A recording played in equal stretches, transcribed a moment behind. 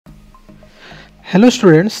Hello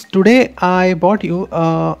students, today I brought you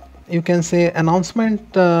you can say announcement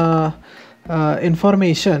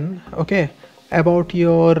information, okay, about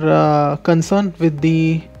your concern with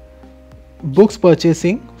the books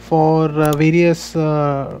purchasing for various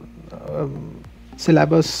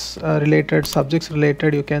syllabus related subjects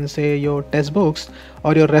related, you can say your test books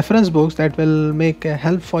or your reference books that will make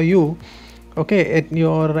help for you, okay, in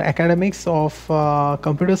your academics of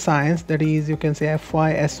computer science, that is you can say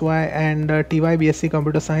FY, SY and TY BSc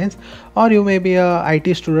computer science, or you may be a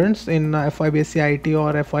IT students in FY BSc IT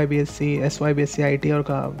or FY BSc SY BSc IT or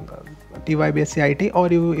TY BSc IT, or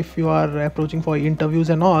you if you are approaching for interviews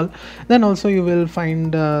and all, then also you will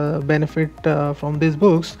find benefit from these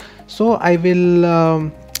books. So I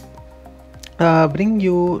will bring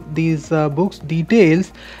you these books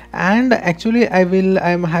details, and actually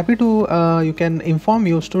I'm happy to you can inform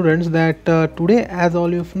you students that today, as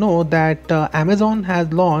all you know, that Amazon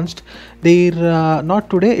has launched their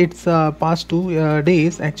not today, it's past 2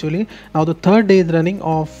 days actually. Now the third day is running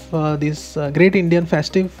of this Great Indian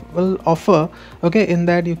Festival offer, okay. In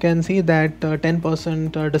that you can see that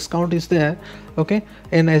 10% discount is there, okay,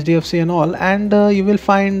 in SDFC and all, and you will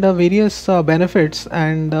find various benefits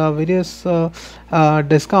and various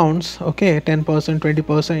discounts, okay, 10%,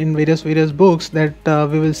 20% in various books that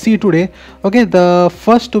we will see today, okay. The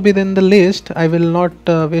first to be in the list, I will not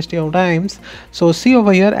waste your times. So see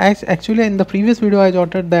over here, actually in the previous video I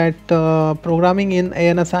jotted that programming in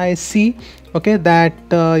ANSI C, okay, that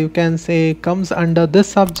you can say comes under this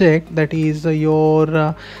subject, that is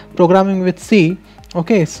your programming with C.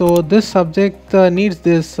 Okay, so this subject needs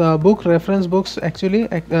this book reference books actually.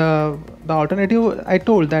 The alternative I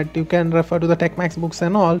told that you can refer to the TechMax books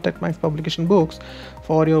and all, TechMax publication books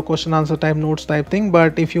for your question answer type notes type thing.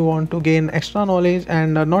 But if you want to gain extra knowledge,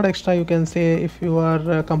 and not extra, you can say if you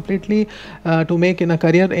are completely to make in a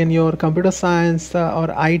career in your computer science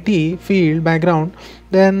or IT field background,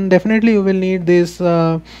 then definitely you will need these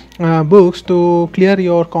books to clear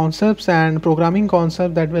your concepts and programming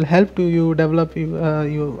concept that will help to you develop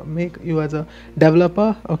you make you as a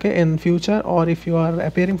developer, okay, in future, or if you are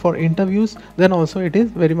appearing for interviews, then also it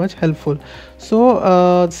is very much helpful.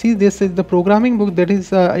 So see, this is the programming book that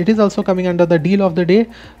is it is also coming under the deal of the day,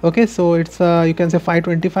 okay. So it's you can say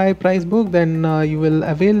 525 price book, then you will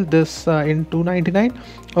avail this in 299,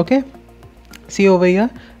 okay. See over here,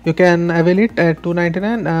 you can avail it at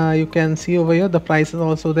 299. You can see over here the price is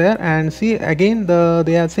also there, and see again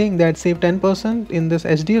they are saying that save 10% in this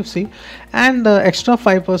SDFC, and extra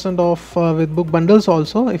 5% off with book bundles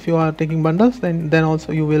also. If you are taking bundles, then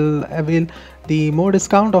also you will avail the more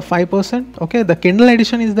discount of 5%, okay. The Kindle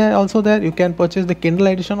edition is there also there, you can purchase the Kindle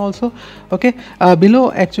edition also, okay.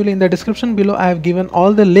 Below, actually in the description below, I have given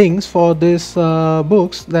all the links for this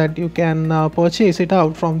books that you can purchase it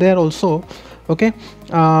out from there also, okay,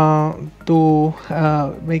 to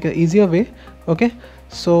make an easier way, okay.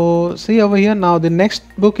 So see over here, now the next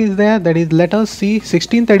book is there, that is Let Us See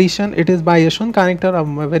 16th edition. It is by Yashwant Kanekar,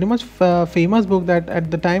 a very much famous book that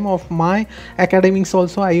at the time of my academics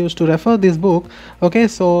also I used to refer this book, okay.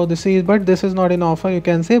 So this is, but this is not in offer, you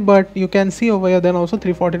can say, but you can see over here then also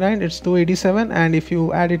 349, it's 287, and if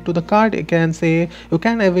you add it to the cart, you can say you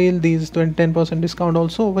can avail these 10% discount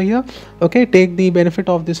also over here, okay. Take the benefit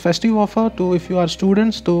of this festive offer to, if you are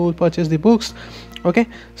students, to purchase the books, okay.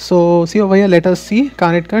 So see over here, Let Us See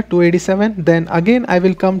Kanekar 287. Then again I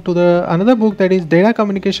will come to the another book, that is Data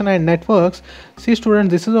Communication and Networks. See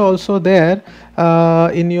students, this is also there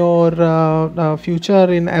in your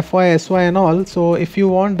future in FY, SY and all. So if you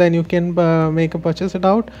want, then you can make a purchase it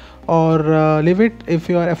out, or leave it. If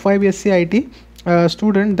you are FY BSc IT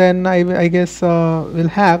student, then I guess will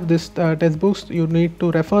have this textbooks. You need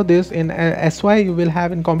to refer this in SY, you will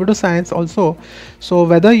have in computer science also. So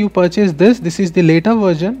whether you purchase this is the later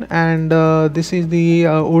version, and this is the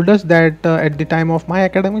oldest that at the time of my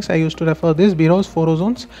academics I used to refer this Bureau's 4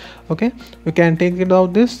 ozones, okay. You can take it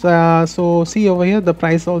out this. So see over here, the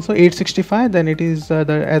price also 865, then it is per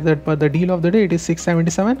the deal of the day, it is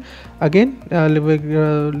 677. Again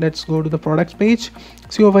let's go to the products page.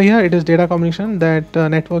 See over here, it is data communication, that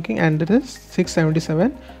networking, and it is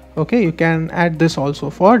 677, okay. You can add this also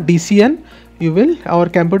for DCN. You will, our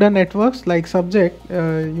computer networks like subject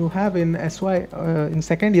you have in SY in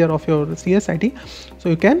second year of your CSIT, so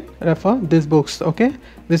you can refer these books, okay.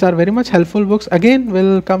 These are very much helpful books. Again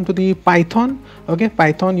we'll come to the Python, okay.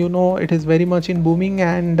 Python, you know, it is very much in booming,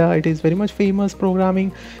 and it is very much famous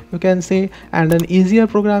programming, you can say, and an easier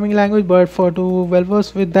programming language. But for to well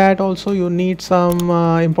versed with that also, you need some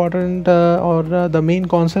important or the main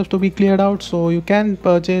concepts to be cleared out. So you can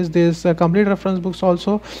purchase this complete reference books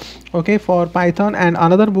also, okay, for Python. And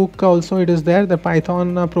another book also it is there, the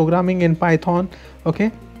Python programming in Python,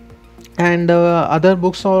 okay. And other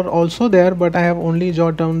books are also there, but I have only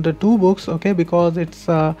jotted down the two books, okay, because it's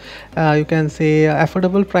you can say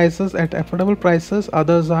affordable prices, at affordable prices.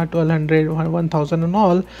 Others are 1200, 1000 and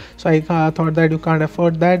all, so I thought that you can't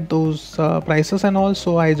afford that those prices and all,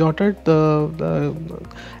 so I jotted the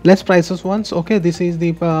less prices ones, okay. This is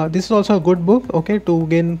the this is also a good book, okay, to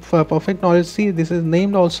gain perfect knowledge. See, this is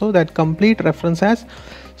named also that complete reference as,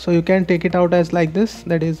 so you can take it out as like this,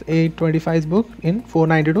 that is 825 book in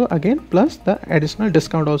 492 again, plus the additional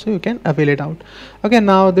discount also you can avail it out, okay.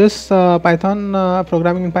 Now this Python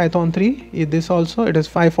programming in Python 3, this also it is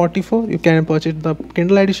 544. You can purchase the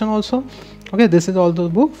Kindle edition also, okay. This is also the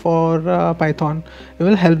book for Python. It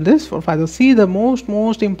will help this for Python. See, the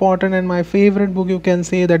most important and my favorite book, you can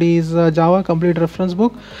say, that is Java complete reference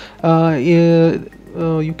book.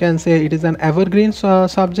 You can say it is an evergreen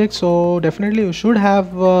subject, so definitely you should have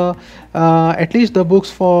at least the books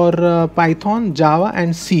for Python, Java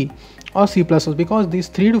and C or C++, because these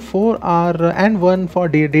 3 to 4 are and one for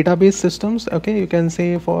database systems, okay. You can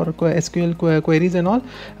say for SQL queries and all,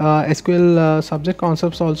 SQL subject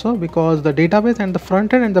concepts also, because the database and the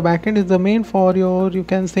front end and the back end is the main for your, you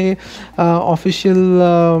can say,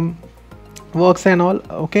 official works and all,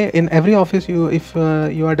 okay. In every office, you if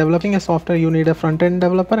you are developing a software, you need a front-end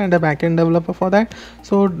developer and a back-end developer for that.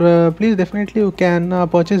 So please definitely you can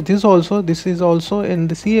purchase this also. This is also in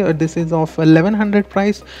the this is of 1100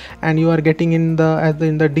 price, and you are getting in the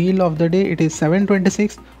in the deal of the day, it is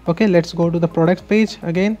 726, okay. Let's go to the product page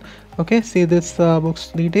again, okay. See this books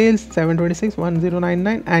details, 726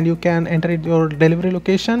 1099, and you can enter it your delivery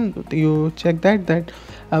location. You check that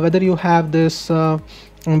whether you have this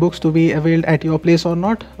books to be availed at your place or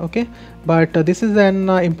not, okay. But this is an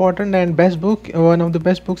important and best book, one of the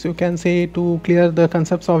best books, you can say, to clear the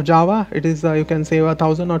concepts of Java. It is you can say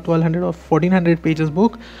 1000 or 1200 or 1400 pages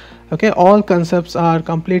book, okay. All concepts are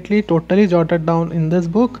completely totally jotted down in this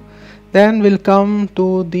book. Then we'll come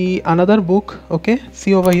to the another book, okay.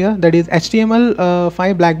 See over here, that is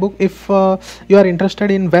HTML5 black book. If you are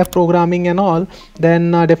interested in web programming and all,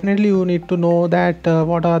 then definitely you need to know that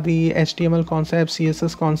what are the HTML concepts,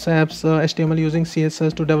 CSS concepts, HTML using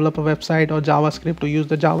CSS to develop a website, or JavaScript to use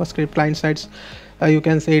the JavaScript client sites. You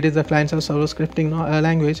can say it is a client server scripting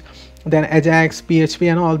language. Then Ajax,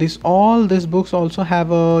 PHP and all these books also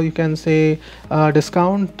have a, you can say,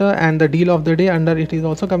 discount and the deal of the day. Under it is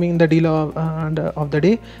also coming in the deal of the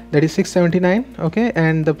day, that is 679, okay.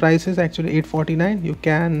 And the price is actually 849. You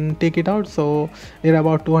can take it out, so near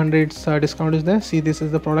about 200 discount is there. See, this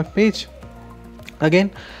is the product page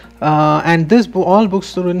again. And this all book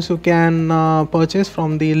students you can purchase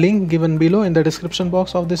from the link given below in the description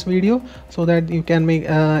box of this video, so that you can make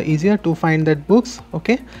easier to find that books,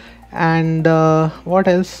 okay. And what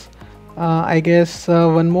else, I guess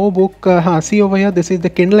one more book, see over here, this is the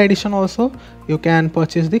Kindle edition also. You can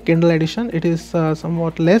purchase the Kindle edition. It is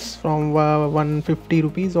somewhat less, from 150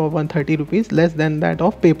 rupees or 130 rupees, less than that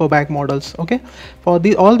of paperback models, okay. For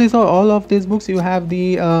all of these books, you have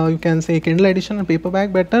the you can say Kindle edition and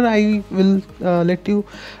paperback. Better I will let you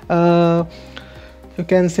you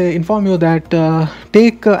can say inform you that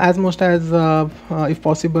take as most as if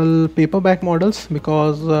possible paperback models,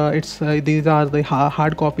 because it's these are the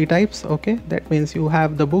hard copy types, okay. That means you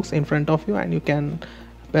have the books in front of you and you can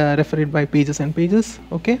refer it by pages and pages,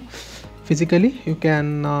 okay. Physically you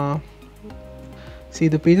can see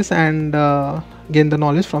the pages and gain the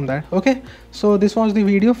knowledge from that, okay. So this was the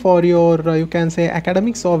video for your you can say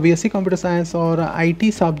academics or BSc computer science or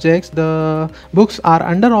IT subjects. The books are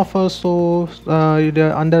under offer, so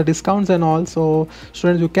under discounts and all, so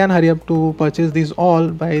students, you can hurry up to purchase these all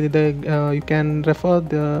by the you can refer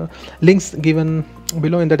the links given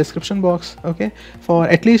below in the description box, okay. For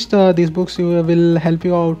at least these books you will help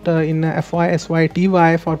you out in FY, SY,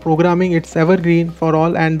 TY. For programming, it's evergreen for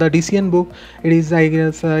all, and the DCN book, it is, I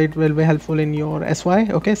guess, it will be helpful in your SY,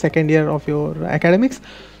 okay, second year of your academics.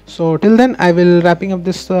 So till then, I will wrapping up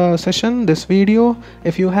this session, this video.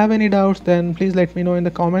 If you have any doubts, then please let me know in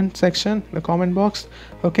the comment section, the comment box,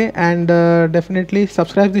 okay. And definitely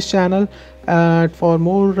subscribe this channel for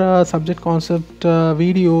more subject concept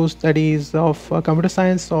videos, that is of computer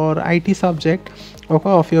science or IT subject, okay,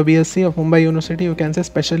 of your BSc of Mumbai University, you can say.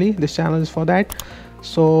 Specially this channel is for that.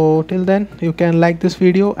 So till then, you can like this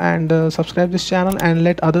video and subscribe this channel and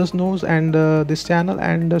let others know and this channel,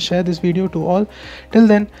 and share this video to all. Till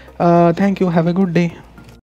then, thank you, have a good day.